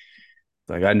like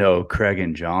I know Craig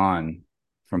and John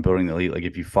from Building the Elite, like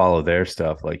if you follow their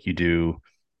stuff, like you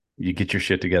get your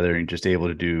shit together and you're just able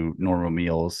to do normal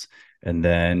meals, and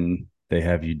then they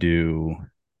have you do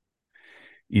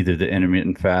either the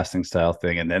intermittent fasting style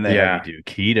thing, and then they have you yeah, do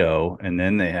keto, and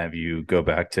then they have you go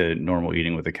back to normal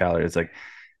eating with the calories. It's like,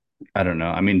 I don't know.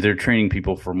 I mean, they're training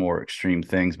people for more extreme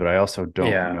things, but I also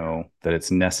don't yeah. know that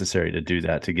it's necessary to do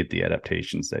that to get the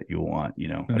adaptations that you want. I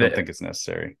don't The, think it's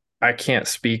necessary. I can't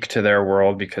speak to their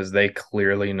world because they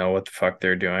clearly know what the fuck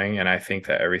they're doing. And I think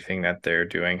that everything that they're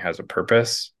doing has a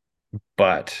purpose.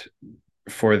 But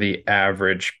for the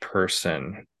average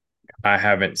person, I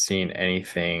haven't seen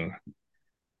anything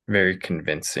very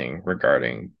convincing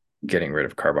regarding getting rid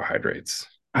of carbohydrates.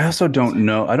 I also don't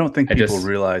know. I don't think I people just,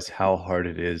 realize how hard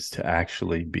it is to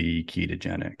actually be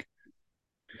ketogenic.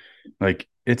 Like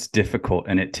it's difficult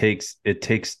and it takes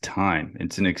time.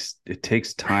 It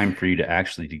takes time for you to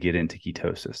actually to get into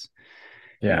ketosis.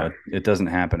 yeah, It doesn't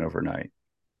happen overnight.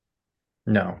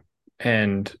 no.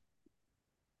 And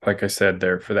like I said,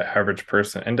 there for the average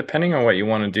person, and depending on what you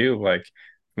want to do, like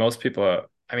most people,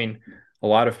 I mean, a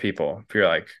lot of people, if you're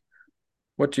like,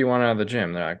 what do you want out of the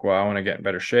gym? They're like, well, I want to get in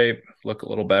better shape, look a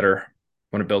little better,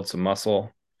 want to build some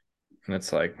muscle. And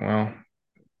it's like, well,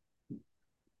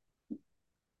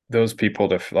 those people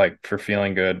to like for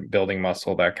feeling good, building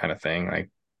muscle, that kind of thing, like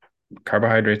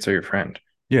carbohydrates are your friend.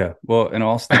 Yeah. Well, and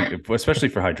also think, especially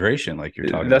for hydration, like you're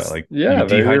talking about, That's like you yeah,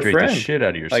 they're your dehydrate the friend. shit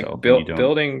out of Like yourself when you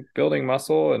don't. building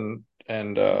muscle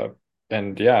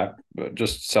and yeah,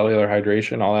 just cellular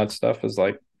hydration, all that stuff is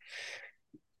like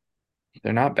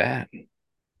they're not bad.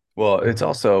 Well, it's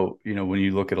also, when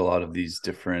you look at a lot of these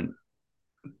different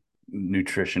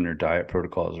nutrition or diet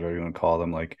protocols, or whatever you want to call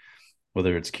them, like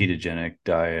whether it's ketogenic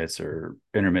diets or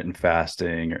intermittent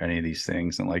fasting or any of these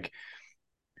things, and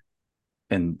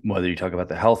whether you talk about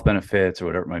the health benefits or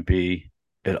whatever it might be,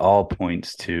 it all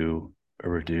points to a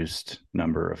reduced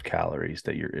number of calories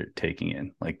that you're taking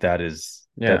in. Like that's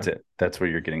Yeah. it. That's where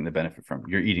you're getting the benefit from.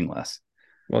 You're eating less.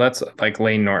 Well, that's like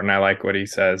Lane Norton. I like what he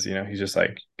says. He's just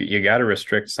like, you got to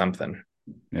restrict something.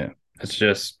 Yeah.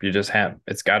 You just have,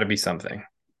 it's got to be something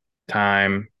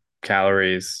time,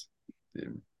 calories.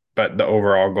 But the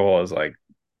overall goal is like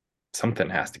something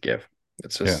has to give.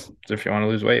 It's Yeah. just, if you want to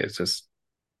lose weight, it's just,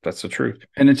 that's the truth.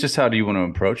 And it's just how do you want to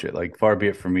approach it? Like, far be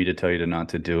it for me to tell you to not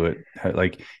to do it.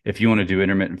 Like, if you want to do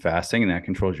intermittent fasting and that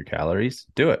controls your calories,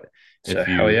 do it. So, If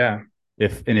hell you, yeah.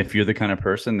 if you're the kind of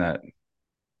person that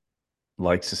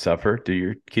likes to suffer, do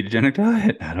your ketogenic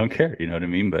diet. I don't care. You know what I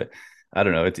mean? But I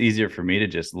don't know. It's easier for me to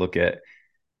just look at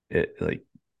it, like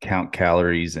count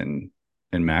calories and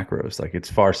macros. Like it's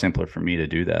far simpler for me to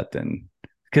do that than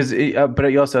because,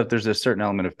 but you also have, there's a certain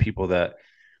element of people that,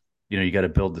 you got to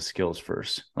build the skills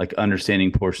first, like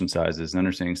understanding portion sizes and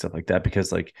understanding stuff like that.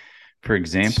 Because, like, for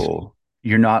example,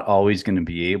 you're not always going to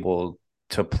be able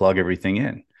to plug everything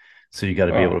in. So you got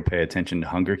to be able Oh, to pay attention to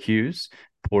hunger cues,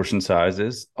 portion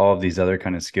sizes, all of these other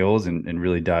kind of skills, and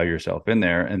really dial yourself in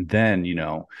there. And then,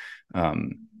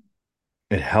 um,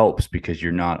 it helps because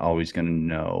you're not always going to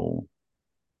know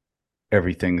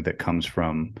everything that comes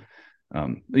from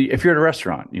if you're at a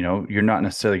restaurant, you're not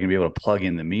necessarily going to be able to plug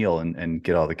in the meal and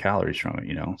get all the calories from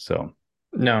it. So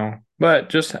no. But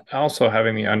just also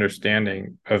having the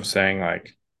understanding of saying,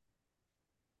 like,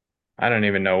 I don't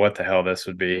even know what the hell this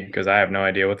would be because I have no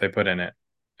idea what they put in it.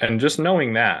 And just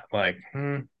knowing that, like,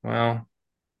 well,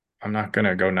 I'm not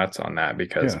gonna go nuts on that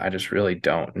because yeah, I just really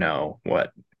don't know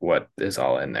what is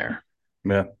all in there.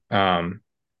 yeah, Um,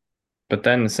 but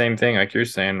then the same thing, like you're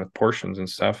saying with portions and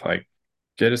stuff, like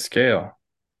get a scale.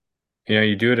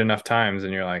 You do it enough times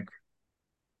and you're like,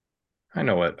 I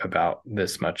know what about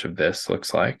this much of this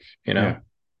looks like, yeah,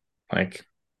 like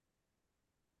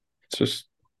it's just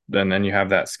then you have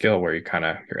that skill where you kind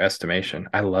of your estimation.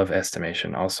 I love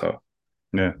estimation also.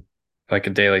 yeah. Like a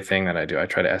daily thing that I do. I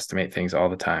try to estimate things all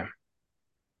the time.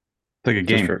 like a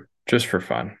game. Just for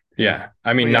fun. Yeah.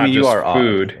 I mean, Well, not you just are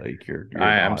food. odd. Like you're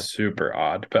I am odd. super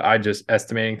odd, but I just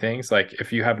estimating things. Like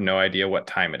if you have no idea what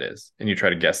time it is and you try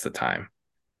to guess the time,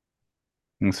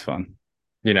 It's fun.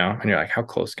 and you're like, how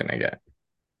close can I get?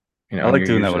 I And like you're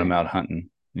doing that when usually, I'm out hunting.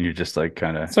 You're just like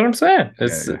kind of that's what I'm saying. yeah,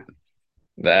 It's yeah,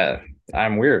 that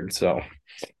I'm weird. So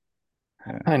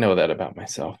yeah. I know that about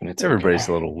myself and it's Everybody's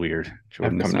okay. a little weird, I've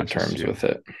Jordan. It's come to not just terms you. with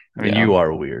it. I mean, Yeah. you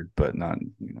are weird, but not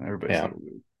everybody's a Yeah. little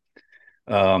weird.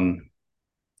 Um.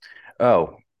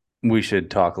 Oh, we should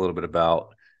talk a little bit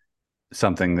about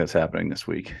something that's happening this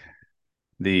week.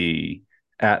 The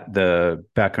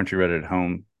Backcountry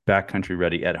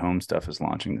Ready at Home stuff is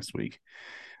launching this week.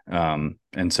 And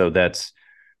so that's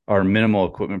our minimal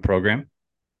equipment program.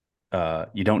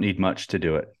 You don't need much to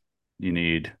do it. You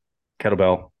need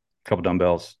kettlebell, a couple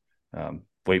dumbbells,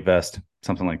 weight vest,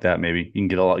 something like that. Maybe you can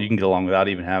get along without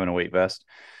even having a weight vest.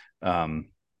 You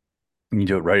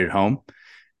do it right at home,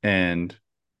 and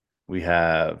we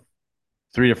have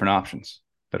 3 different options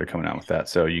that are coming out with that.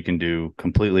 So you can do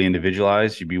completely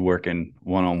individualized. You'd be working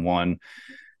one-on-one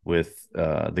with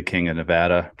the King of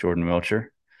Nevada, Jordan Milcher.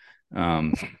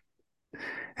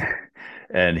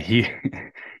 And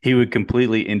he would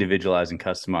completely individualize and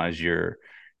customize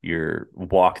your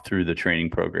walk through the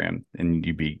training program, and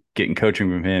you'd be getting coaching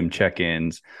from him,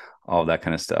 check-ins, all that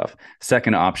kind of stuff.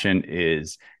 Second option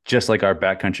is just like our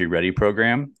Backcountry Ready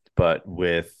program, but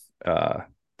with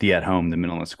the at home, the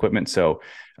minimalist equipment. So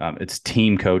it's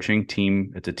team coaching,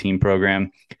 it's a team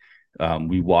program.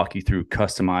 We walk you through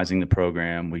customizing the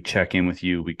program. We check in with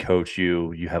you. We coach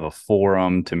you. You have a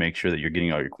forum to make sure that you're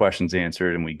getting all your questions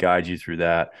answered, and we guide you through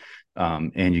that.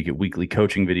 And you get weekly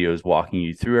coaching videos walking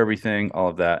you through everything, all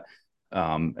of that.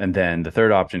 And then the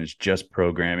third option is just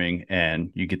programming, and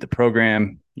you get the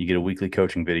program, you get a weekly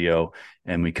coaching video,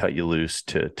 and we cut you loose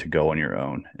to go on your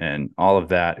own. And all of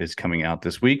that is coming out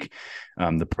this week.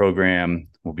 The program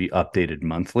will be updated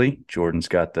monthly. Jordan's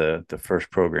got the first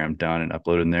program done and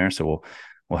uploaded in there, so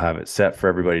we'll have it set for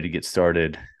everybody to get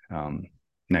started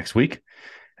next week.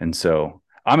 And so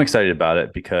I'm excited about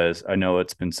it because I know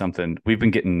it's been something we've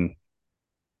been getting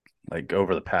like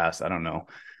over the past, I don't know,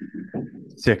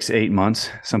 6-8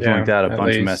 months, something like that, a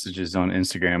bunch of messages on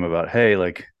Instagram about, hey,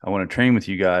 like I want to train with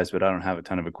you guys, but I don't have a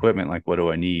ton of equipment. Like, what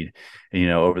do I need? And,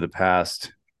 over the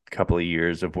past couple of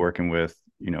years of working with,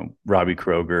 Robbie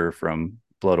Kroger from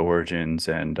Blood Origins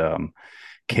and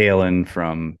Kalen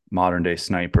from Modern Day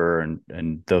Sniper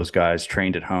and those guys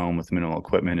trained at home with minimal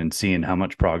equipment and seeing how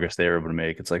much progress they were able to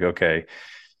make. It's like, okay,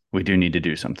 we do need to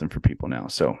do something for people now.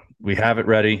 So we have it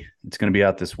ready. It's going to be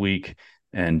out this week.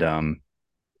 And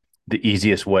the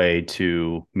easiest way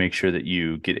to make sure that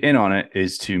you get in on it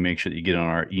is to make sure that you get on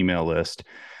our email list.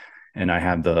 And I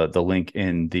have the link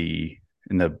in the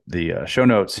show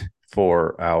notes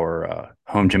for our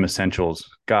home gym essentials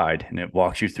guide. And it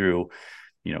walks you through,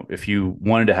 if you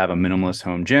wanted to have a minimalist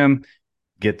home gym,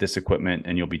 get this equipment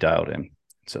and you'll be dialed in.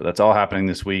 So that's all happening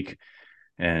this week.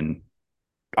 And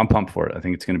I'm pumped for it. I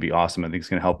think it's going to be awesome. I think it's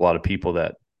going to help a lot of people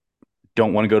that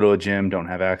don't want to go to a gym, don't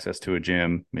have access to a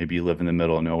gym. Maybe you live in the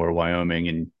middle of nowhere, Wyoming,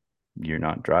 and you're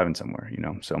not driving somewhere,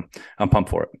 So I'm pumped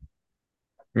for it.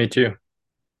 Me too.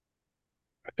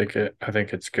 I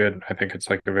think it's good. I think it's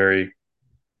like a very,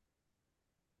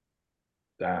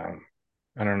 I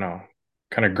don't know,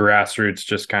 kind of grassroots,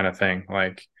 just kind of thing.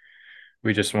 Like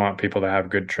we just want people to have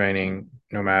good training,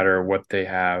 no matter what they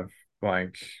have.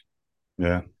 Like,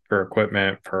 yeah, for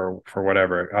equipment, for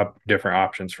whatever, different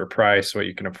options for price, what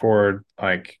you can afford.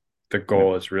 Like the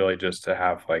goal is really just to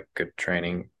have like good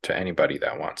training to anybody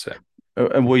that wants it.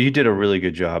 Well, you did a really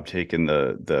good job taking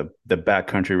the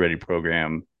Backcountry Ready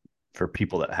program for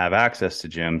people that have access to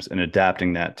gyms and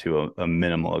adapting that to a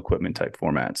minimal equipment type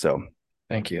format. So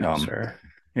thank you, sir.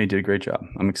 You did a great job.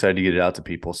 I'm excited to get it out to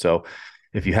people. So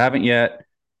if you haven't yet,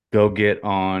 go get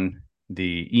on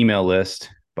the email list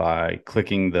by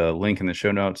clicking the link in the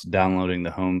show notes, downloading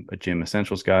the Home Gym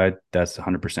Essentials Guide. That's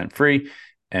 100% free.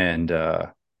 And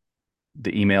the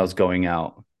email is going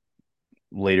out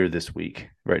later this week.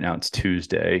 Right now it's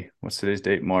Tuesday. What's today's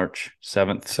date? March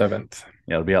 7th. 7th.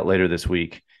 Yeah, it'll be out later this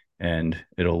week. And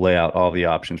it'll lay out all the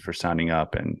options for signing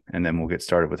up. And then we'll get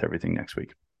started with everything next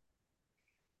week.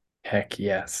 Heck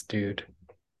yes, dude.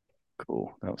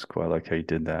 Cool. That was cool. I like how you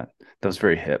did that. That was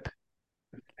very hip.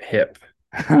 Hip.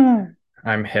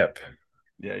 I'm hip.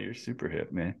 Yeah, you're super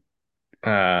hip, man.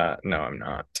 No, I'm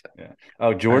not. Yeah.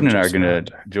 Oh, Jordan and I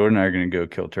are gonna go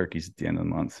kill turkeys at the end of the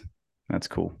month. That's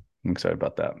cool. I'm excited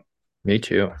about that. Me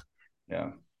too.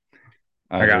 Yeah.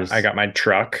 I got my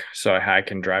truck, so I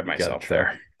can drive myself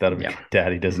there. That'll be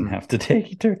Daddy doesn't have to take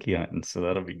you turkey hunting, so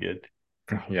that'll be good.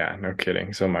 Yeah, no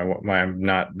kidding. So I'm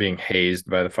not being hazed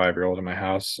by the 5-year-old in my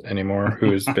house anymore,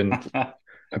 who's been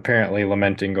apparently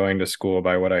lamenting going to school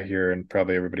by what I hear and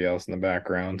probably everybody else in the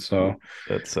background. So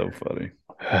That's so funny.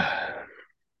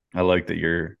 I like that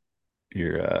your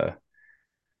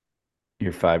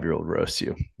 5-year-old roasts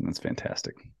you. That's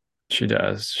fantastic. she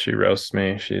does. She roasts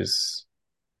me.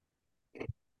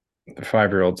 The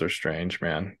 5-year-olds are strange,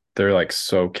 man. They're like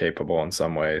so capable in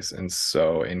some ways and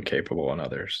so incapable in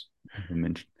others.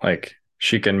 Like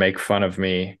she can make fun of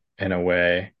me in a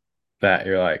way that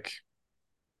you're like,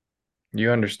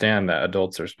 you understand that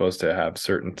adults are supposed to have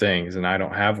certain things, and I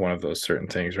don't have one of those certain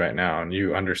things right now. And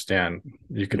you understand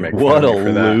you can make What fun a of me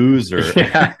for that. loser.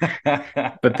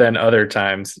 Yeah. But then other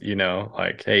times,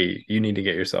 like, hey, you need to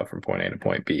get yourself from point A to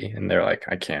point B. And they're like,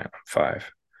 I can't. I'm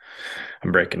 5.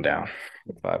 I'm breaking down.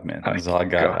 5, man. Like, That's all I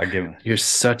got. I give. You're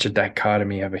such a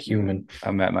dichotomy of a human.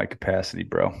 I'm at my capacity,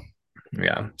 bro.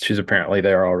 Yeah, she's apparently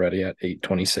there already at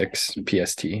 8:26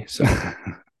 PST. So,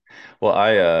 well,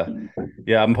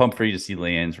 I'm pumped for you to see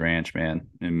Leanne's ranch, man,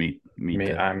 and meet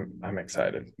I'm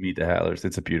excited. Meet the Howlers.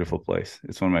 It's a beautiful place.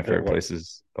 It's one of my favorite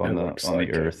places on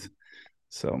the earth.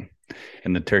 So,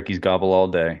 and the turkeys gobble all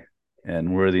day,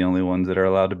 and we're the only ones that are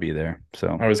allowed to be there.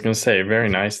 So I was gonna say, very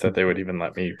nice that they would even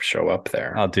let me show up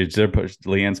there. Oh, dude,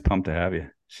 Leanne's pumped to have you.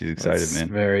 She's excited, man.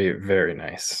 Very, very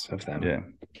nice of them. Yeah,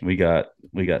 we got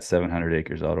 700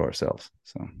 acres all to ourselves.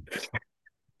 So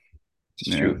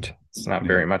shoot, it's not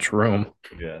very much room.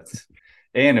 Yeah,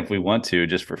 and if we want to,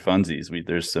 just for funsies,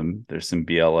 there's some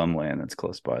BLM land that's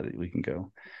close by that we can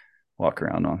go walk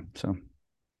around on. So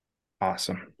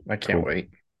awesome! I can't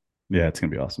wait. Yeah, it's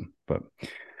gonna be awesome. But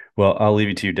well, I'll leave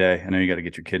you to your day. I know you got to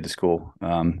get your kid to school.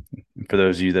 For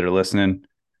those of you that are listening,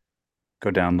 go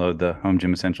download the Home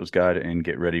Gym Essentials Guide and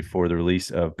get ready for the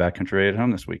release of Backcountry at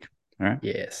Home this week. All right.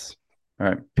 Yes. All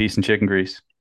right. Peace and chicken grease.